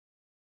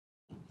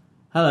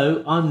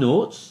Hello, I'm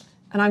Noughts.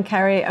 And I'm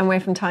Kerry, and we're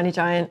from Tiny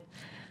Giant.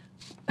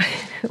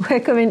 We're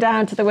coming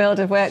down to the World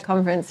of Work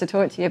conference to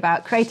talk to you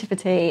about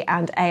creativity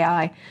and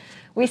AI.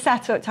 We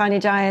set up Tiny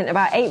Giant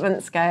about 8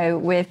 months ago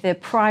with the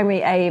primary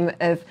aim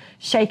of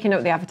shaking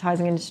up the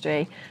advertising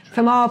industry.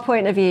 From our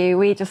point of view,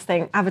 we just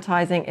think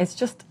advertising is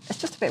just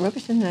a bit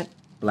rubbish, isn't it?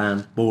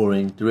 Bland,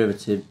 boring,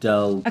 derivative,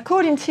 dull.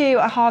 According to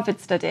a Harvard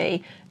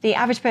study, the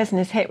average person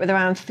is hit with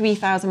around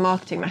 3,000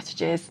 marketing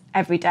messages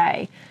every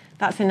day.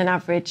 That's in an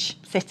average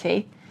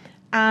city.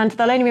 And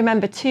they'll only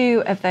remember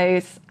 2 of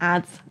those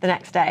ads the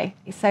next day.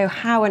 So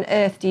how on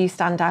earth do you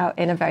stand out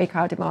in a very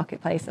crowded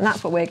marketplace? And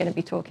that's what we're going to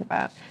be talking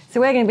about. So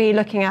we're going to be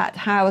looking at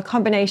how a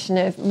combination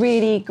of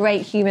really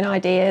great human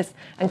ideas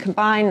and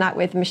combine that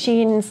with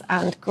machines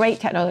and great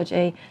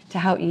technology to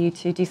help you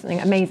to do something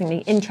amazingly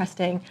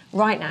interesting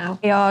right now.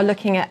 We are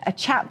looking at a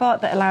chatbot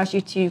that allows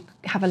you to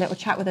have a little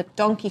chat with a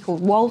donkey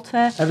called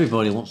Walter.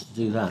 Everybody wants to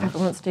do that.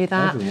 Everyone wants to do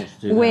that. Everyone wants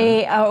to do that.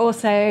 We are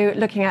also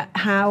looking at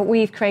how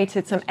we've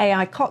created some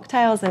AI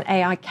cocktails and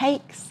AI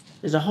cakes.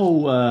 There's a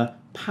whole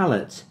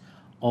palette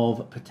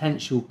of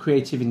potential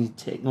creativity and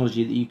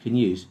technology that you can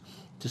use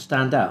to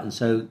stand out. And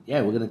so,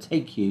 yeah, we're going to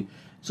take you.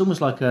 It's almost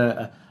like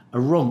a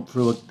romp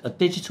through a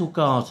digital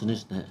garden,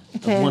 isn't it?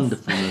 It of is.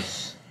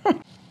 Wonderfulness.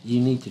 You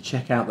need to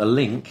check out the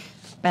link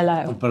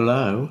Below.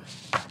 below.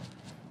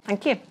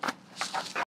 Thank you.